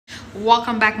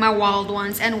Welcome back, my wild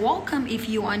ones, and welcome if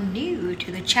you are new to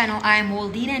the channel. I'm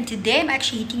Waldina, and today I'm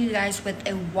actually hitting you guys with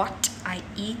a what I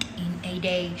eat in a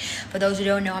day. For those who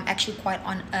don't know, I'm actually quite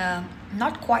on I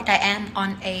am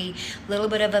on a little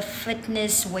bit of a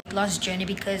fitness weight loss journey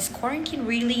because quarantine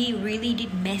really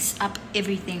did mess up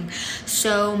everything.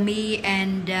 So me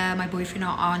and my boyfriend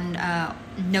are on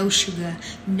no sugar,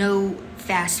 no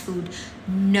fast food,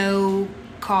 no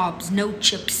carbs, no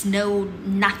chips, no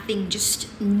nothing, just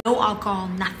no alcohol,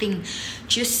 nothing,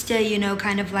 just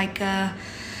kind of like a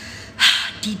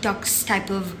detox type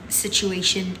of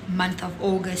situation month of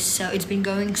August. So it's been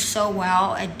going so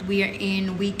well. We are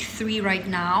in week 3 right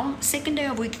now, second day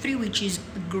of week 3, which is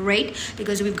great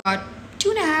because we've got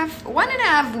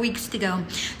 1.5 weeks to go.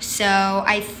 So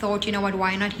I thought, you know what,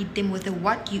 why not hit them with a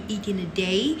what you eat in a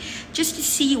day, just to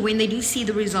see when they do see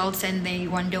the results and they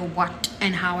wonder what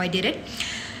and how I did it.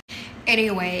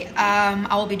 Anyway,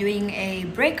 I will be doing a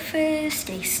breakfast,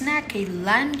 a snack, a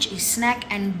lunch, a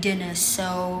snack, and dinner.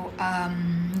 So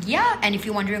yeah, and if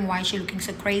you're wondering why she's looking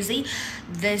so crazy,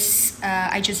 this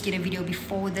I just did a video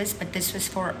before this, but this was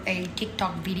for a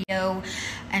TikTok video,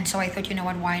 and so I thought, you know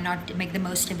what, why not make the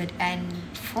most of it and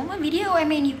film a video? I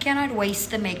mean, you cannot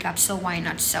waste the makeup, so why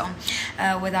not? So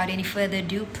without any further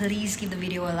ado, please give the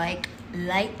video a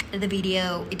like the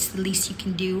video. It's the least you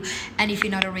can do. And if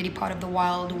you're not already part of the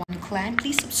Wild One clan,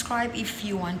 please subscribe if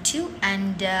you want to.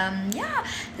 And yeah,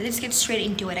 let's get straight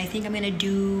into it. I think I'm gonna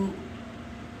do,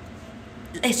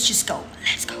 let's just go.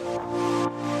 Let's go.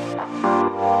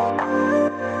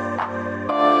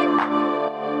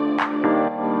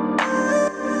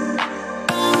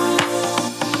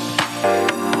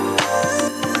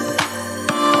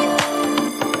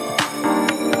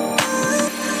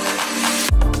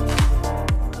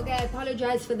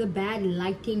 For the bad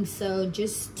lighting, so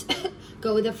just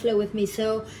go with the flow with me.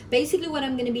 So basically what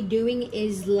I'm going to be doing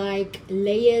is like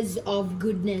layers of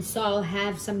goodness. So I'll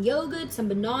have some yogurt, some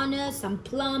bananas, some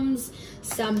plums,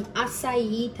 some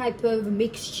acai type of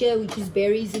mixture, which is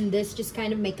berries in this, just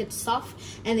kind of make it soft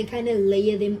and then kind of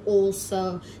layer them all.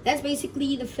 So that's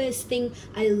basically the first thing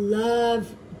I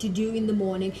love to do in the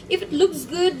morning. If it looks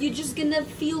good, you're just gonna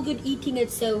feel good eating it.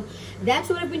 So that's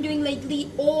what I've been doing lately.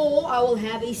 Or I will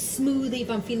have a smoothie if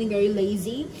I'm feeling very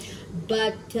lazy.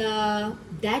 But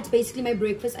that's basically my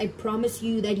breakfast. I promise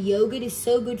you that yogurt is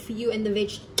so good for you, and the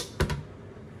veg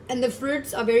and the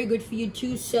fruits are very good for you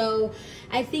too. So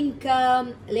I think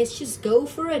let's just go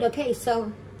for it. Okay,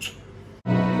 so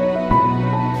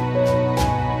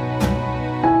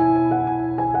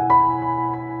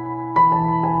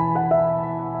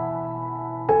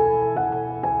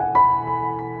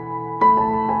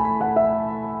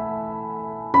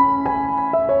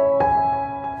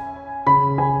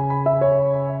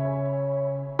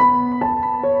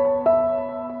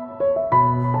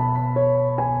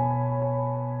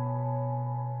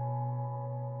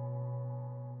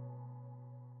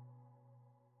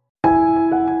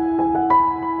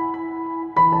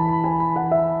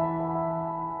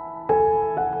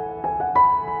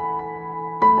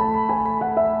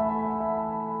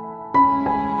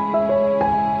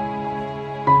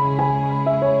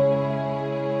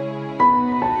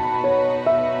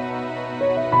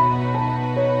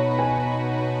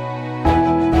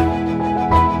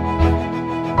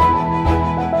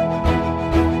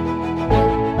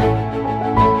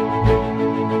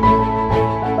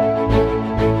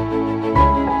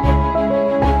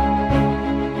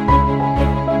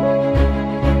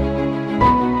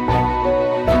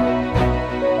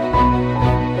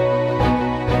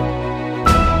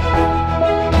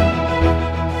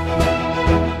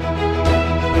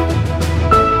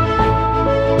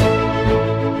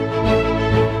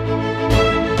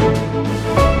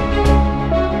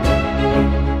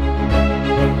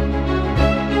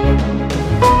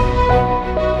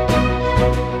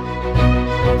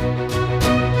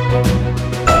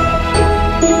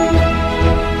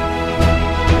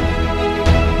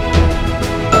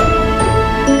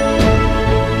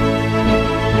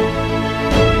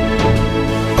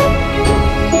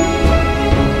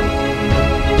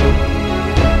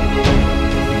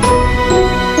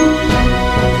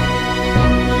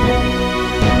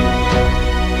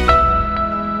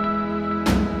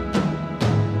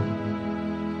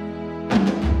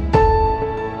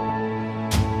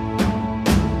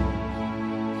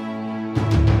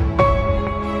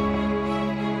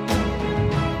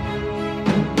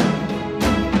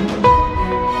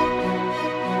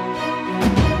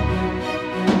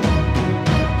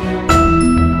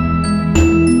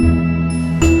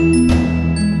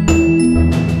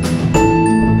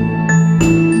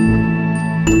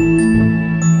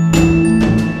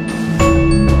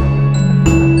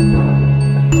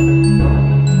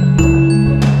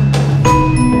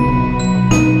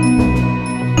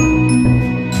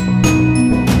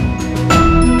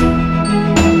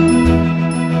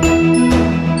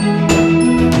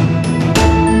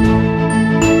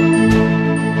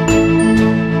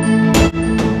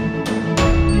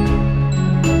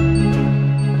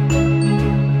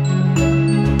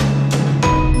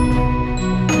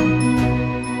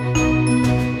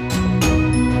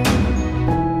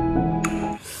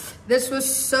This was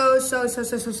so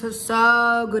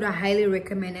good. I highly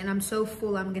recommend, and I'm so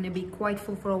full. I'm gonna be quite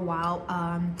full for a while.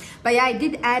 But yeah, I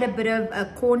did add a bit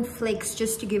of cornflakes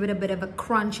just to give it a bit of a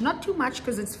crunch, not too much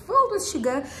because it's filled with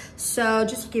sugar, so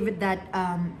just to give it that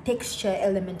texture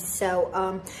element. So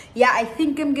yeah, I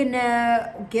think I'm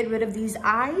gonna get rid of these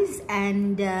eyes,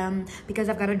 and because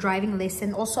I've got a driving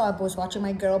lesson. Also, I was watching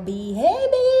my girl B. Hey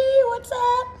B, what's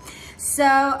up? So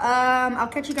I'll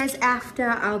catch you guys after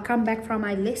I'll come back from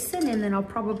my lesson, and then I'll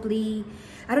probably,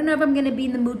 I don't know if I'm gonna be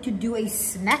in the mood to do a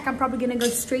snack. I'm probably gonna go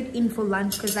straight in for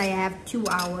lunch because I have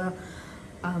 2-hour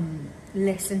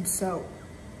lesson. So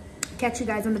catch you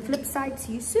guys on the flip side.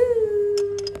 See you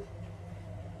soon.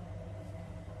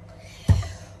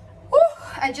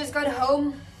 I just got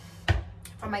home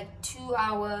from my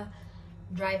 2-hour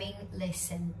driving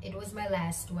lesson. It was my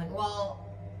last one. Well,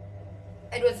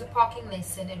 it was a parking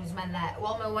lesson. It was my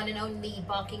one and only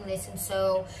parking lesson.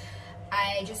 So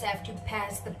I just have to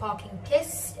pass the parking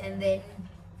test, and then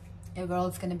your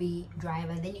girl's gonna be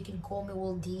driver. Then you can call me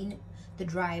Waldine, the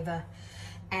driver,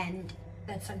 and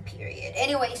that's on period.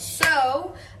 Anyway,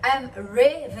 so I'm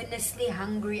ravenously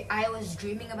hungry. I was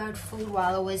dreaming about food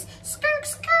while I was skirk.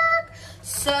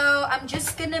 So I'm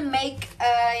just gonna make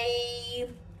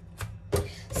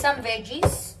some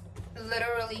veggies,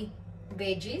 literally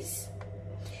veggies.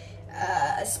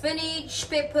 Spinach,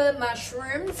 pepper,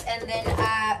 mushrooms, and then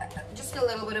just a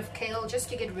little bit of kale just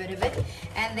to get rid of it.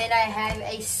 And then I have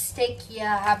a steak here.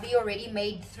 Hubby already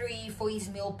made 3 for his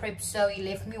meal prep, so he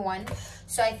left me 1.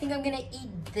 So I think I'm gonna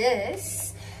eat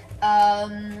this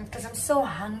because I'm so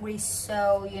hungry.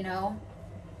 So, you know,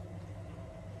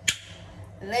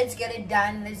 let's get it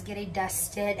done, let's get it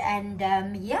dusted, and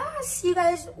yeah, see you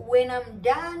guys when I'm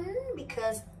done,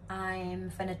 because I'm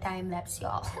finna time lapse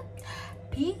y'all.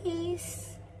 Peace.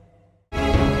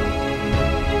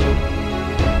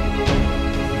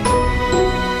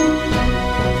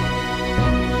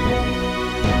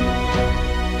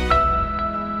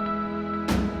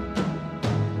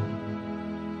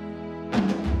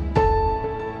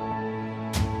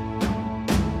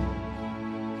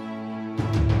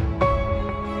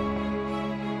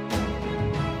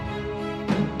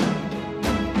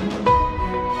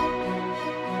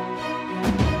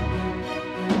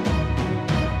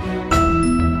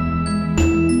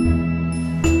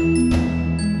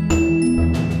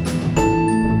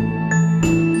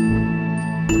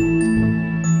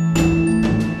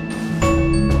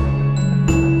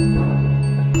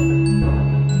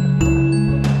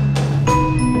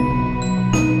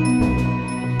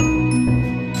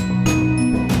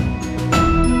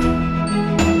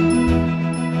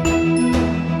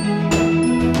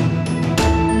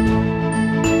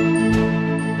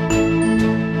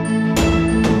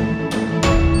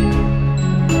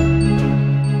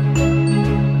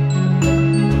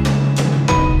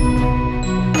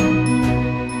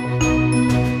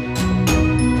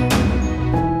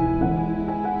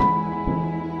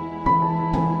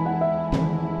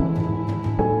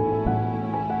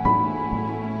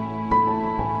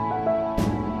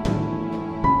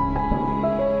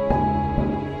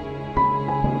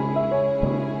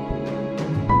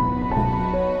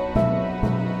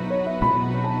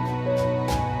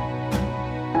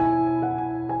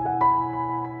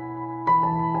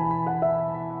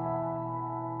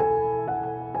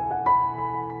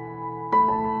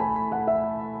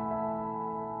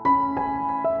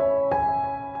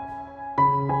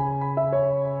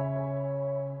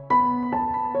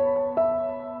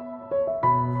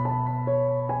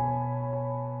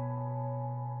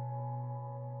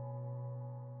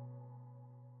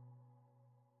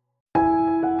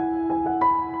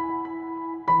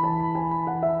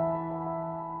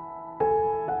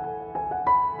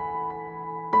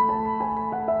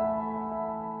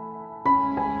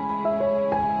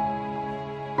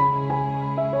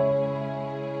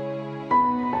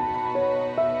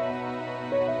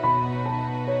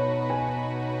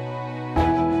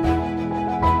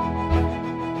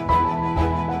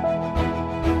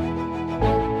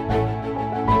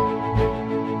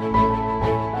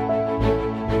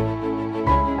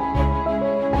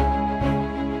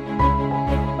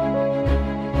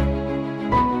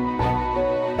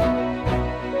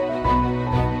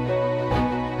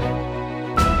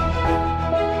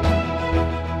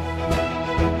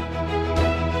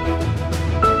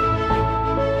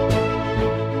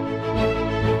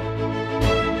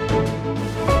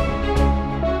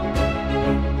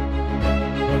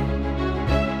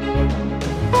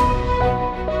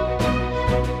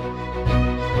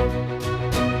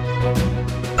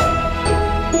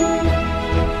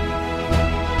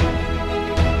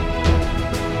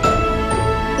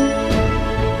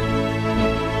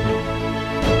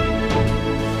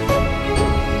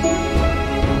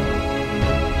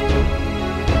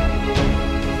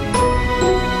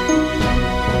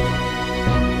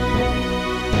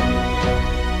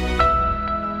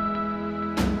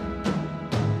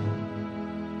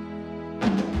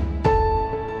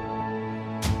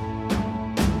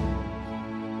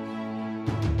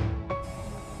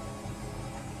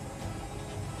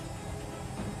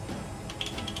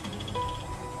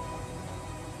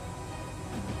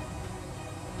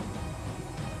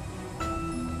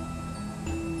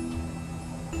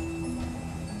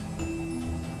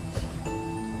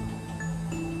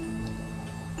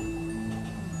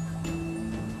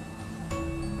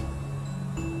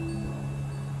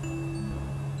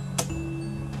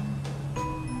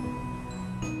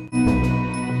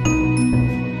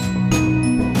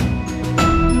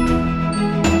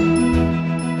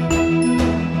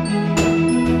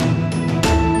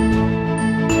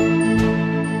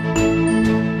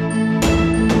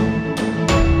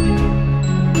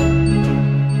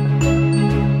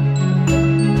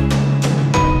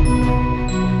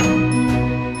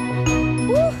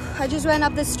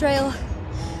 sun up this trail.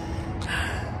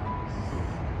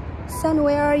 Sun,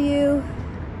 where are you?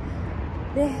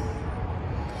 There.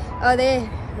 Oh, there,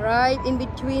 right in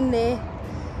between there.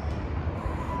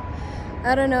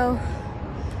 I don't know.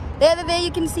 There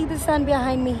you can see the sun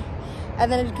behind me,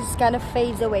 and then it just kind of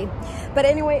fades away. But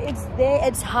anyway, it's there,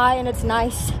 it's high, and it's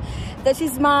nice. This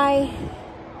is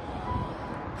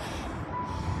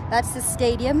that's the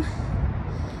stadium.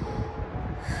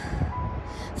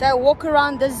 So I walk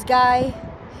around this guy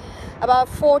about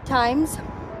 4 times,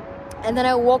 and then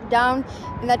I walk down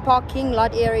in that parking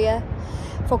lot area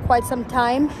for quite some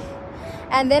time,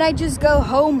 and then I just go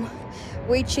home,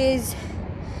 which is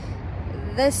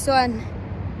this one.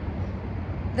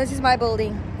 This is my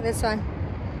building, this one.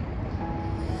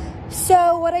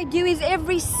 So what I do is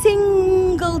every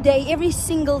single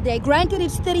day, granted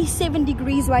it's 37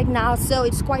 degrees right now, so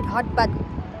it's quite hot, but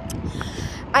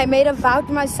I made a vow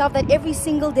to myself that every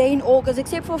single day in August,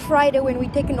 except for Friday when we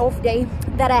take an off day,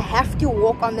 that I have to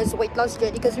walk on this weight loss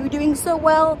journey, because we're doing so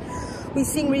well, we're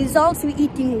seeing results, we're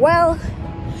eating well.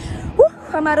 Woo,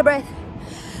 I'm out of breath.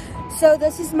 So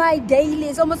this is my daily,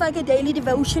 it's almost like a daily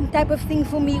devotion type of thing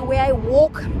for me, where I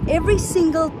walk every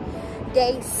single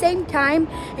day, same time,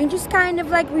 and just kind of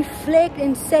like reflect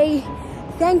and say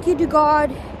thank you to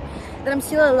God that I'm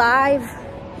still alive,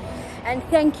 and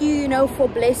thank you, you know, for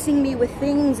blessing me with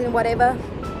things and whatever.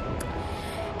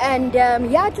 And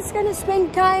yeah, just gonna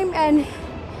spend time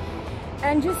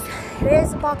and just, there's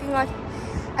the parking lot.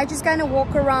 I just kind of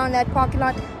walk around that parking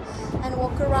lot and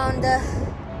walk around the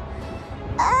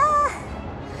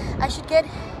I should get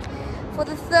for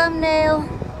the thumbnail.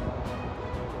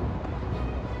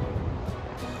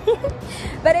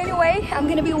 But anyway, I'm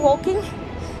gonna be walking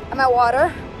at my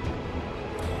water,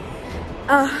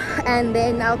 and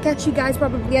then I'll catch you guys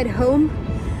probably at home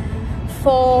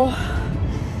for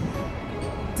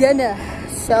dinner.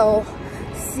 So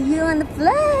see you on the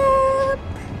flip.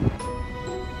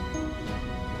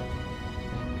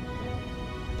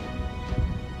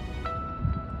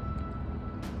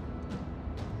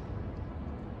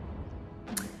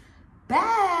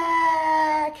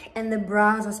 Back, and the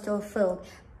bras are still filled.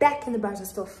 Back, and the bras are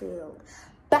still filled.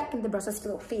 Back, and the bras are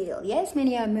still filled. Yes,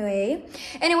 many are way.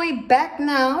 Anyway, back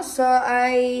now. So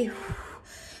I,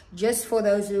 just for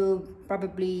those who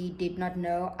probably did not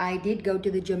know, I did go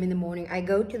to the gym in the morning. I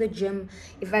go to the gym.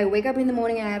 If I wake up in the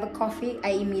morning and I have a coffee, I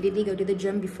immediately go to the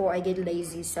gym before I get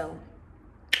lazy. So,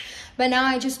 but now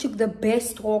I just took the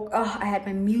best walk. Oh, I had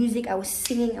my music. I was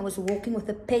singing. I was walking with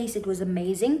the pace. It was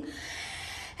amazing.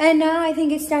 And now I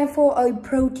think it's time for a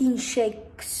protein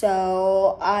shake.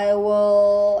 So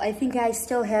I think I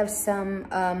still have some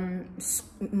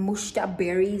mushed up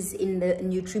berries in the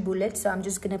NutriBullet. So I'm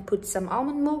just gonna put some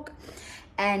almond milk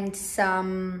and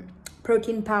some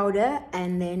protein powder,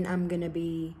 and then I'm gonna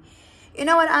be, you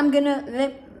know what, I'm gonna,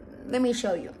 let me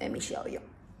show you.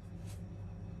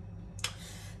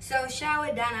 So shower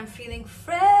done, I'm feeling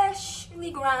freshly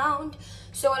ground.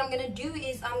 So what I'm gonna do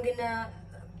is I'm gonna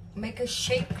make a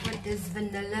shake with this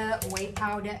vanilla whey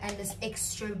powder and this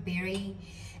extra berry,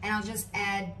 and I'll just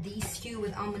add these two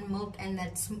with almond milk, and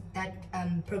that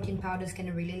protein powder is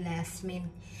gonna really last me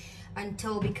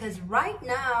until, because right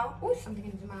now, oh, something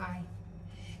into my eye,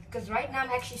 because right now I'm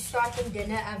actually starting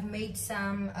dinner. I've made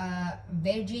some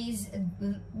veggies,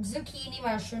 zucchini,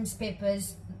 mushrooms,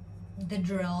 peppers, the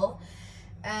drill,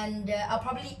 and I'll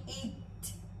probably eat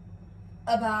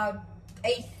about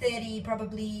 8:30,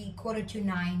 probably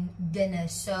 8:45 dinner.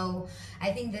 So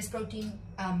I think this protein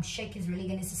shake is really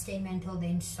gonna sustain me until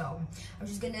then. So I'm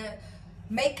just gonna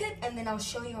make it, and then I'll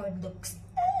show you how it looks.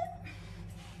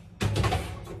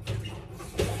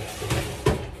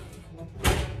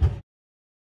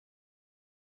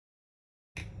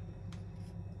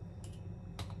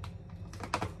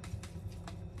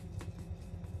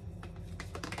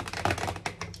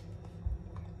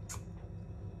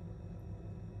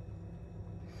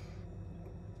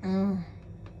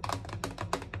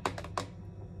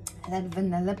 That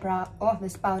vanilla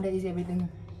this powder is everything.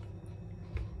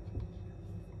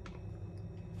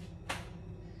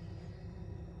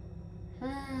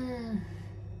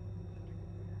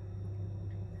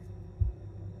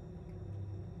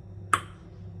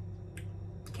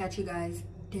 Catch you guys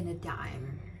dinner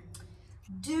time.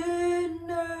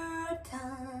 Dinner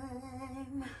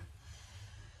time.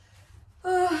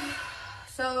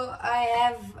 So I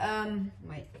have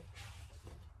wait.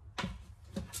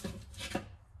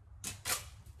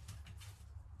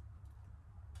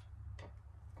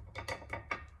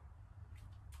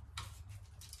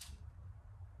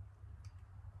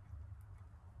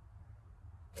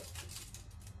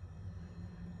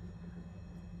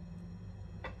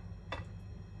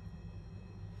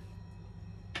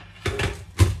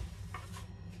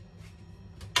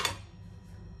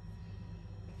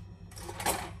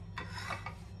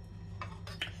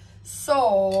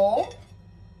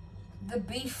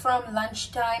 from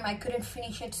lunchtime. I couldn't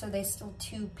finish it, so there's still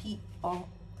 2 people.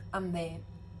 I'm there.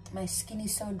 My skin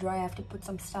is so dry, I have to put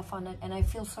some stuff on it, and I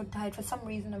feel so tired. For some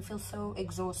reason, I feel so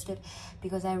exhausted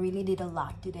because I really did a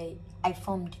lot today. I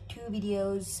filmed 2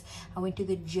 videos. I went to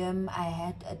the gym. I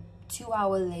had a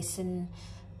 2-hour lesson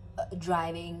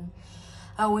driving.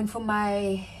 I went for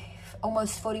my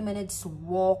almost 40 minutes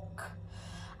walk.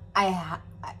 I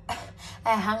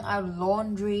hung out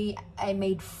laundry. I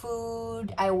made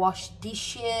food. I washed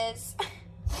dishes.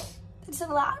 It's a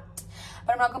lot,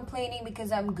 but I'm not complaining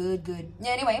because I'm good.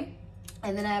 Yeah, anyway,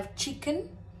 and then I have chicken,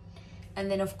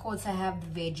 and then of course I have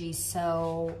the veggies.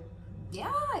 So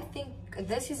yeah, I think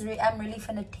this is I'm really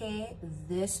gonna tear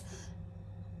this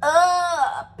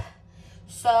up.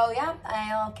 So yeah,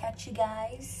 I'll catch you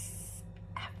guys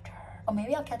after, or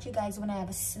maybe I'll catch you guys when I have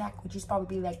a snack, which is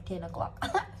probably like 10 o'clock.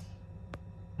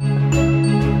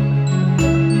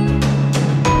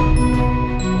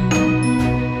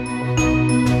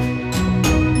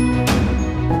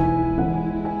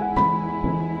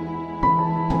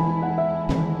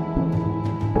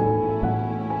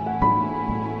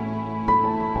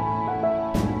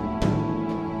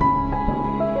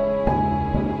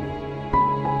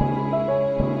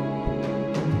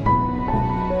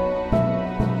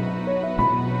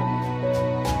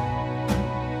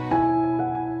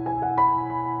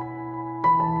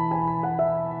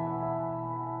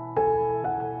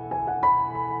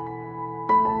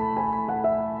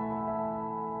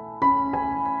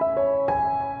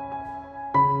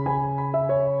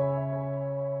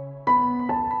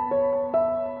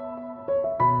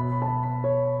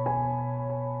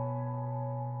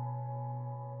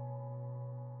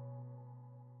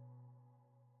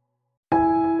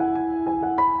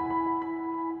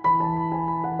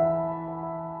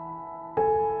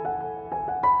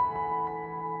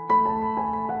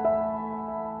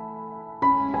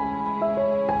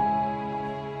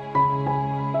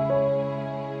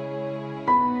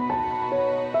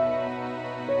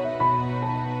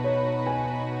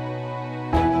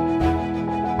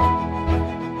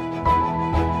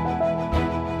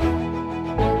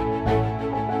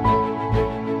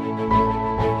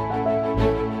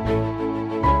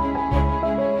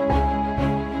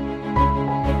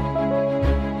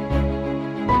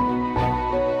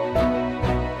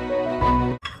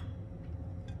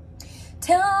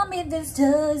 Tell me this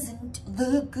doesn't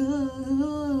look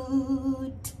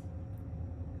good.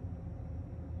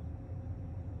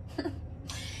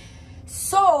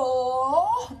 So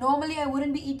normally I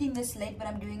wouldn't be eating this late, but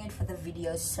I'm doing it for the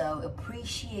video, so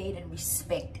appreciate and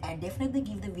respect, and definitely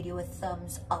give the video a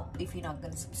thumbs up if you're not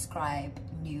gonna subscribe,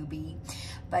 newbie.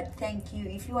 But thank you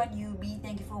if you are newbie,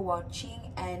 thank you for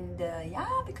watching, and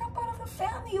yeah, become part of the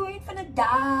family. You ain't finna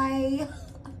die.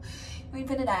 We're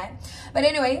gonna die. But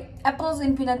anyway, apples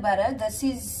and peanut butter. This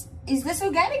is this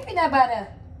organic peanut butter,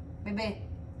 baby?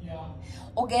 Yeah.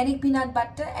 Organic peanut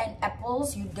butter and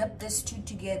apples. You dip this 2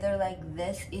 together like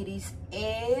this. It is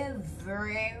a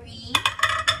very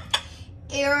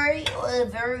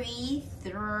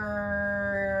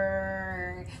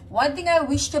one thing I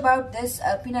wished about this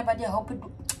peanut butter,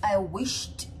 I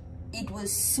wished it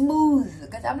was smooth,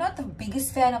 because I'm not the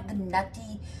biggest fan of the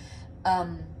nutty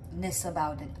ness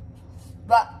about it.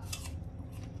 But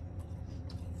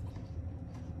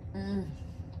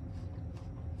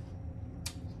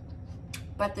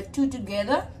but the 2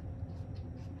 together,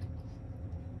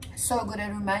 so good. It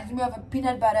reminds me of a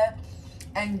peanut butter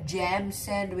and jam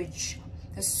sandwich.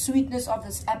 The sweetness of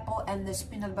this apple and this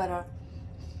peanut butter,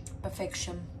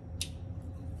 perfection.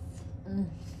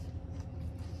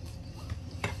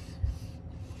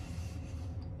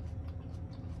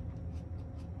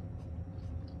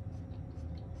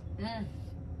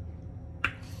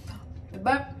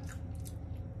 But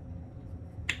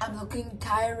I'm looking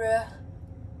Tyra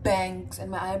Banks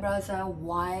and my eyebrows are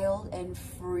wild and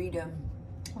freedom.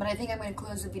 But I think I'm gonna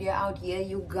close the video out here,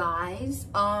 you guys.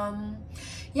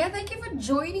 Yeah, thank you for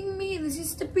joining me. This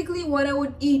is typically what I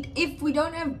would eat. If we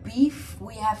don't have beef,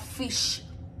 we have fish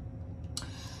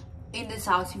in this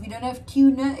house. If we don't have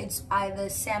tuna, it's either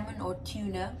salmon or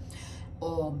tuna,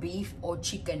 or beef or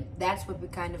chicken. That's what we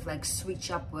kind of like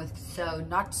switch up with, so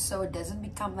not so it doesn't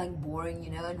become like boring, you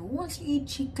know. And who wants to eat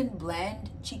chicken, bland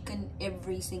chicken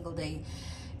every single day?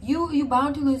 You're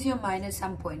bound to lose your mind at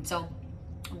some point. So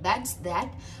that's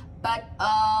that. But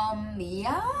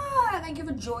yeah, thank you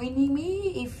for joining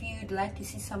me. If you'd like to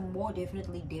see some more,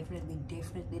 definitely let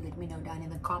me know down in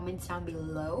the comments down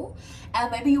below. And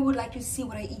maybe you would like to see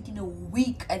what I eat in a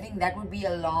week. I think that would be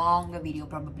a longer video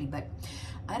probably, but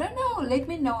I don't know, let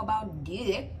me know about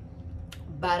it.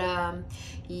 But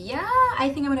yeah,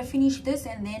 I think I'm gonna finish this,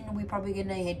 and then we're probably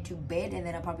gonna head to bed, and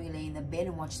then I'll probably lay in the bed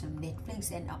and watch some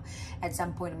Netflix, and at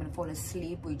some point I'm gonna fall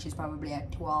asleep, which is probably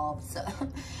at 12. So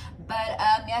but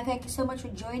yeah, thank you so much for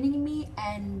joining me,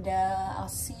 and I'll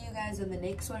see you guys on the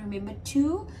next one. Remember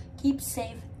to keep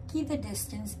safe, keep the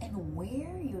distance, and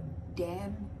wear your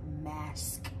damn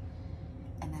mask,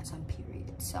 and that's on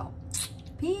period. So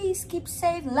peace, keep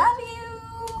safe, love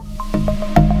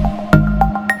you.